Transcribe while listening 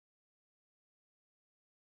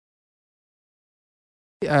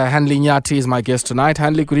HANLEY NYATHI is my guest tonight.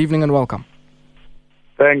 HANLEY, good evening and welcome.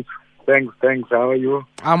 Thanks. How are you?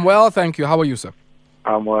 I'm well, thank you. How are you, sir?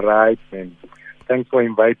 I'm all right, man. Thanks for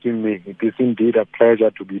inviting me. It is indeed a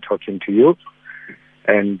pleasure to be talking to you.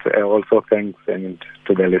 And also thanks to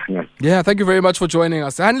the listeners. Yeah, thank you very much for joining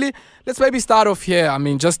us. HANLEY, let's maybe start off here. I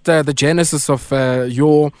mean, just the genesis of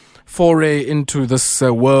your foray into this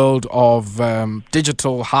world of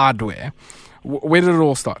digital hardware. Where did it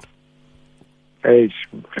all start?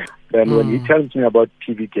 When he tells me about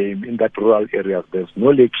TV game in that rural areas, there's no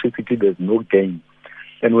electricity, there's no game.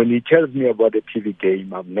 And when he tells me about a TV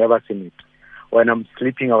game, I've never seen it. When I'm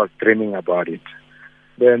sleeping, I was dreaming about it.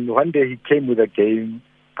 Then one day he came with a game.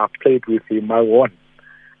 I played with him. I won.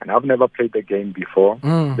 And I've never played the game before.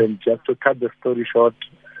 Then just to cut the story short,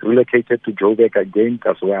 relocated to Joburg again.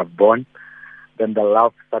 That's where I was born. Then the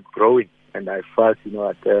love started growing. And I felt,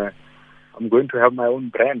 I'm going to have my own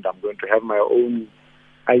brand. I'm going to have my own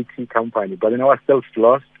IT company. But then I was still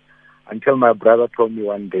lost until my brother told me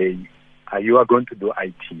one day, you are going to do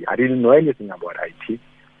IT. I didn't know anything about IT.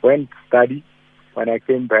 Went to study. When I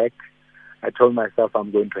came back, I told myself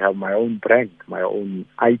I'm going to have my own brand, my own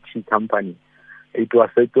IT company. It was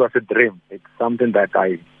a dream. It's something that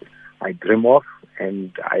I dream of,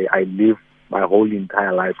 and I live my whole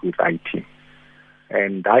entire life with IT.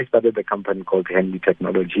 And I started a company called HANLEY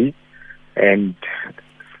Technology, and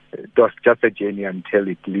it was just a journey until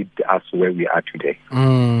it led us where we are today.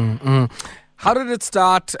 How did it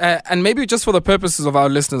start? And maybe just for the purposes of our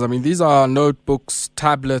listeners, I mean, these are notebooks,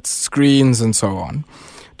 tablets, screens, and so on.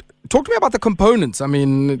 Talk to me about the components. I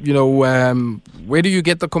mean, where do you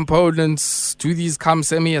get the components? Do these come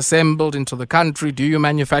semi-assembled into the country? Do you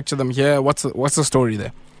manufacture them here? What's the story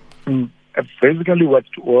there? Basically,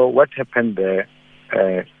 what happened there,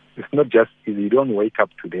 it's not just easy. You don't wake up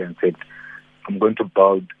today and say, I'm going to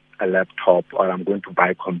build a laptop or I'm going to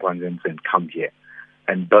buy components and come here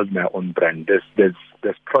and build my own brand.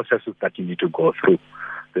 There's processes that you need to go through.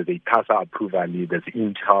 There's a CASA approval, there's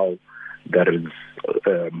Intel, there is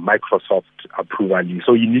Microsoft approval.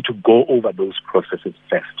 So you need to go over those processes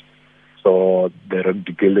first. So the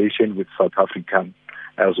regulation with South Africa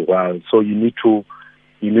as well. So you need to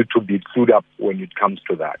be clued up when it comes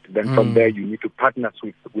to that. Then from there you need to partner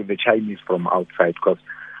with the Chinese from outside, because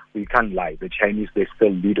we can't lie. The Chinese, they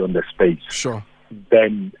still lead on the space. Sure.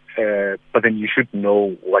 Then, but then you should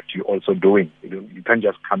know what you're also doing. You can't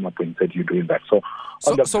just come up and say you're doing that. So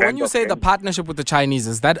when you say the partnership with the Chinese,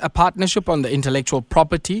 is that a partnership on the intellectual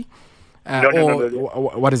property? No.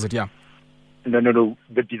 What is it? Yeah. No.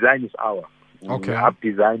 The design is ours. Okay. I've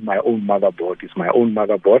designed my own motherboard. It's my own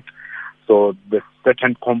motherboard. So the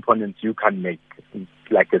certain components you can make,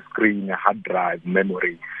 like a screen, a hard drive,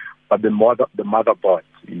 memory. But the motherboard,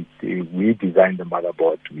 we designed the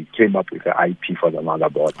motherboard. We came up with the IP for the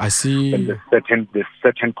motherboard. I see. And the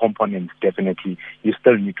certain components, definitely, you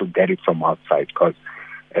still need to get it from outside, because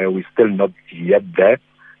we're still not yet there.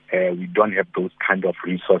 We don't have those kind of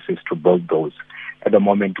resources to build those. At the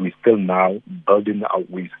moment, we're still building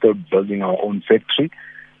our own factory.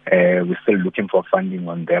 We're still looking for funding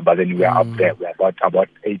on there, but then we are up there. We're about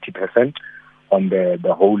 80% on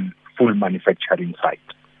the whole full manufacturing side.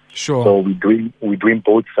 Sure. So we're doing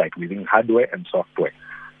both sides, we're doing hardware and software.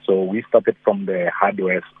 So we started from the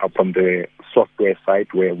hardware, from the software side,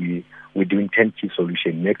 where we're doing turnkey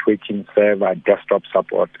solution, networking, server, desktop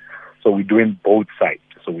support. So we're doing both sides.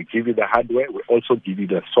 So we give you the hardware, we also give you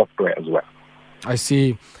the software as well. I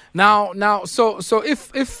see. Now, so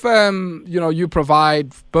if you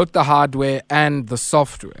provide both the hardware and the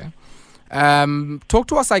software, talk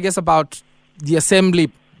to us, I guess, about the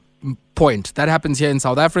assembly point that happens here in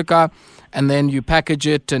South Africa, and then you package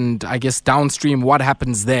it, and I guess downstream what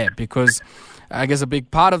happens there, because I guess a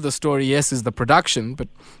big part of the story, yes, is the production, but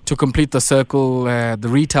to complete the circle, the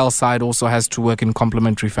retail side also has to work in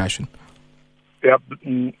complementary fashion. Yeah,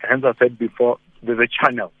 as I said before, there's a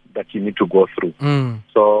channel that you need to go through.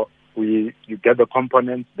 So you get the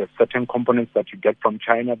components, the certain components that you get from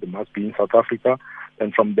China, they must be in South Africa.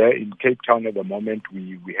 And from there, in Cape Town at the moment,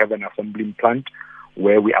 we have an assembling plant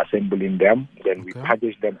where we're assembling them, then we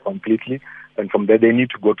package them completely, and from there they need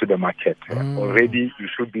to go to the market. Already you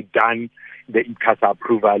should be done, the ICASA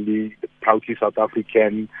approval, the proudly South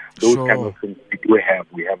African, those kind of things we do have.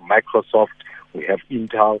 We have Microsoft, we have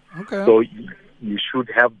Intel, so you should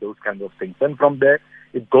have those kind of things. And from there,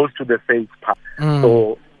 it goes to the sales part.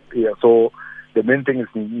 So the main thing is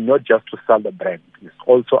not just to sell the brand, it's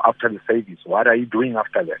also after the service. What are you doing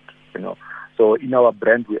after that? So in our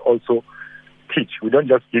brand, we also teach. We don't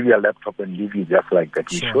just give you a laptop and leave you just like that.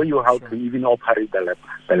 We show you how to even operate the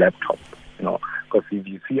laptop. Because if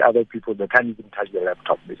you see other people, they can't even touch the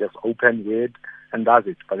laptop. They just open Word and does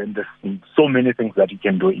it. But then there's so many things that you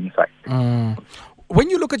can do inside. When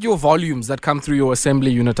you look at your volumes that come through your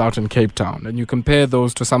assembly unit out in Cape Town and you compare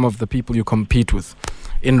those to some of the people you compete with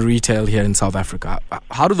in retail here in South Africa,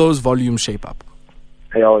 how do those volumes shape up?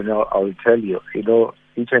 I'll tell you,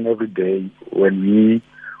 each and every day when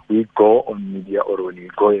we go on media or when we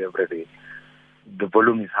go every day, the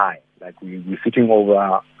volume is high. Like we're sitting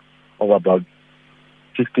over about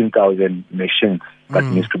 15,000 machines that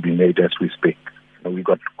needs to be made as we speak. We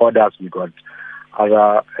got orders, we got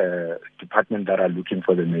other departments that are looking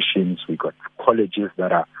for the machines, we got colleges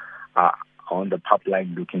that are on the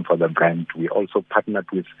pipeline looking for the brand. We also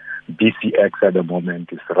partnered with BCX at the moment.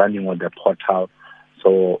 It's running on the portal.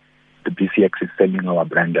 So the BCX is selling our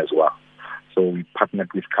brand as well. So we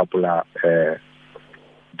partnered with Kapula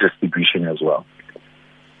distribution as well.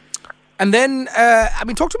 And then,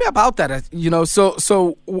 talk to me about that.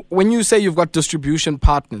 So when you say you've got distribution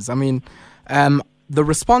partners, the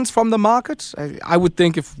response from the market, I would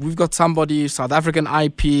think if we've got somebody, South African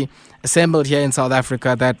IP, assembled here in South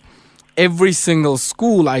Africa, that every single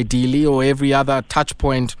school, ideally, or every other touch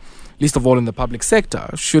point, least of all in the public sector,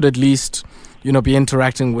 should at least, be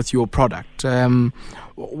interacting with your product.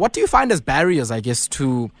 What do you find as barriers, I guess,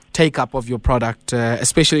 to take up of your product,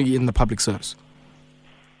 especially in the public service?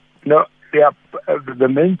 The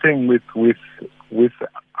main thing with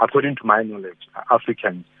according to my knowledge,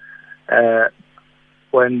 Africans,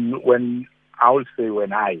 when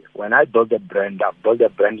I build a brand, I build a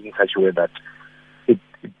brand in such a way that it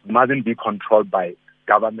mustn't be controlled by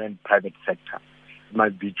government, private sector. It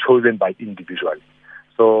must be chosen by individuals.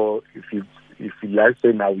 So if let's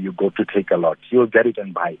say now you go to Take a Lot, you'll get it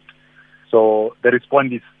and buy it. So the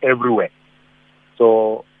response is everywhere.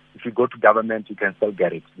 So if you go to government, you can still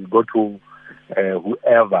get it. You go to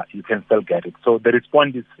whoever, you can still get it. So the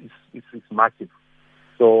response is massive.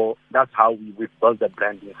 So that's how we've built the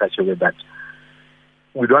brand in such a way that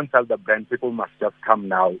we don't sell the brand. People must just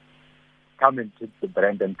come and take the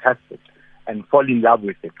brand and test it and fall in love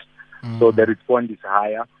with it. So the response is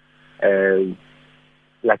higher,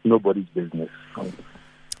 like nobody's business.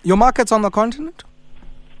 Your market's on the continent?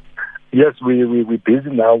 Yes, we're busy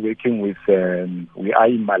now working with, we are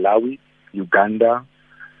in Malawi, Uganda.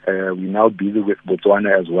 We're now busy with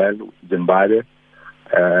Botswana as well, Zimbabwe,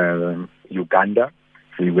 Uganda.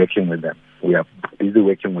 We're working with them. We are busy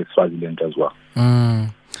working with Swaziland as well. And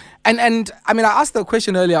I asked the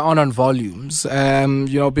question earlier on volumes,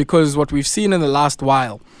 because what we've seen in the last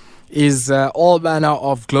while is all manner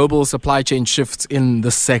of global supply chain shifts in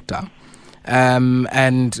this sector.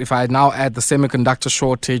 And if I now add the semiconductor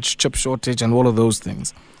shortage, chip shortage, and all of those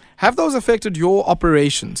things, have those affected your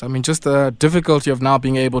operations? Just the difficulty of now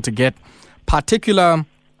being able to get particular,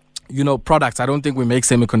 products. I don't think we make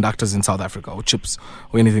semiconductors in South Africa or chips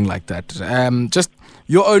or anything like that. Just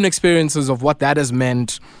your own experiences of what that has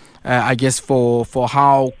meant, I guess, for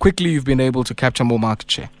how quickly you've been able to capture more market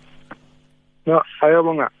share. No,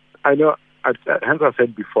 I know, as I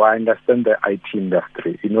said before, I understand the IT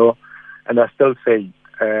industry, and I still say,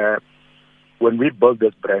 when we built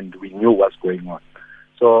this brand, we knew what's going on.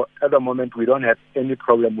 So at the moment, we don't have any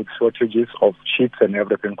problem with shortages of chips and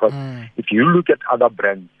everything. Because if you look at other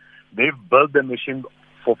brands, they've built the machine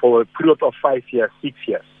for a period of 5 years, 6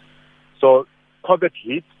 years. So COVID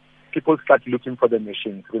hit, people start looking for the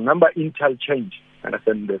machines. Remember, Intel changed, and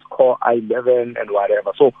then there's Core i11 and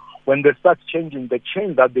whatever. So when they start changing, the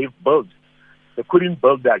chain that they've built, they couldn't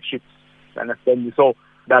build their chips. Understand? So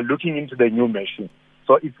they're looking into the new machine.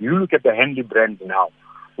 So if you look at the HANLEY brand now,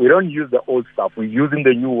 we don't use the old stuff. We're using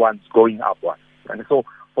the new ones going upwards. And so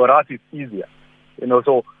for us, it's easier.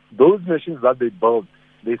 So those machines that they build,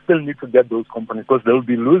 they still need to get those companies because they'll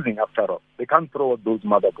be losing after all. They can't throw out those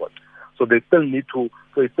motherboards. So they still need to,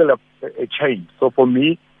 so it's still a change. So for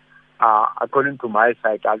me, according to my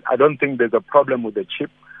side, I don't think there's a problem with the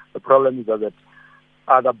chip. The problem is that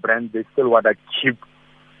other brands, they still want to keep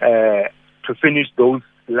to finish those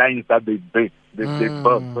lines that they built. They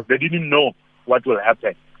built. Because they didn't know what will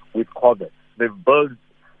happen with COVID. They've built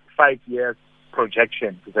 5 years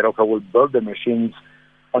projection to say, okay, we'll build the machines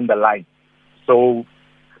on the line. So,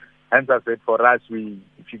 hence I said, for us,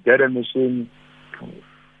 if you get a machine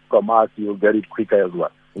from us, you'll get it quicker as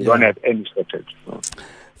well. We don't have any shortage. So.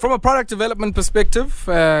 From a product development perspective,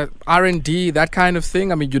 R&D, that kind of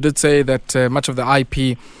thing, you did say that much of the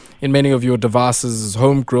IP in many of your devices is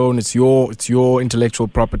homegrown. It's your intellectual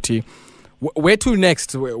property. Where to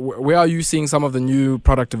next? Where are you seeing some of the new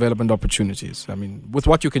product development opportunities? With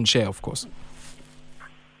what you can share, of course.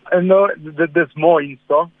 No, there's more in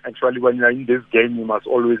store. Actually, when you're in this game, you must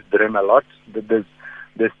always dream a lot. There's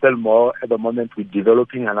still more. At the moment, we're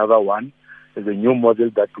developing another one. There's a new model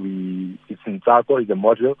that it's in Tsako, it's a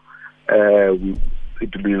model. It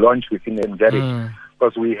will be launched within NYAThi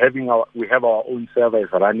because we have our own servers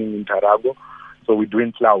running in Tarago, so we're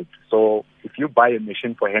doing cloud. So if you buy a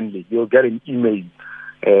machine for HANLEY, you'll get an email,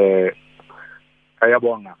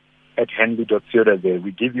 at hanley.co.za.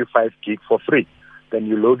 We give you 5 gig for free. Then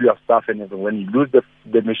you load your stuff, and when you lose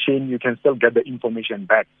the machine, you can still get the information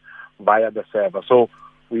back via the server. So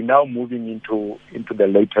we're now moving into the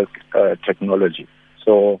latest technology.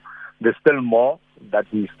 So there's still more that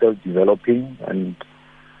we're still developing, and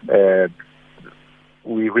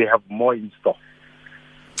we have more in store.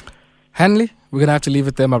 HANLEY, we're going to have to leave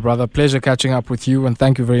it there, my brother. Pleasure catching up with you, and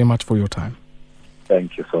thank you very much for your time.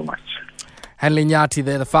 Thank you so much. HANLEY NYATHI,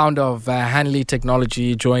 they're the founder of HANLEY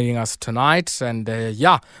Technology, joining us tonight. And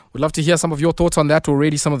we'd love to hear some of your thoughts on that.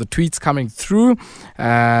 Already some of the tweets coming through.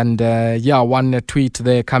 And one tweet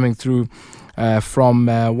there coming through from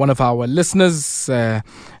one of our listeners,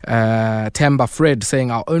 Temba Fred,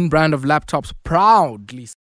 saying our own brand of laptops proudly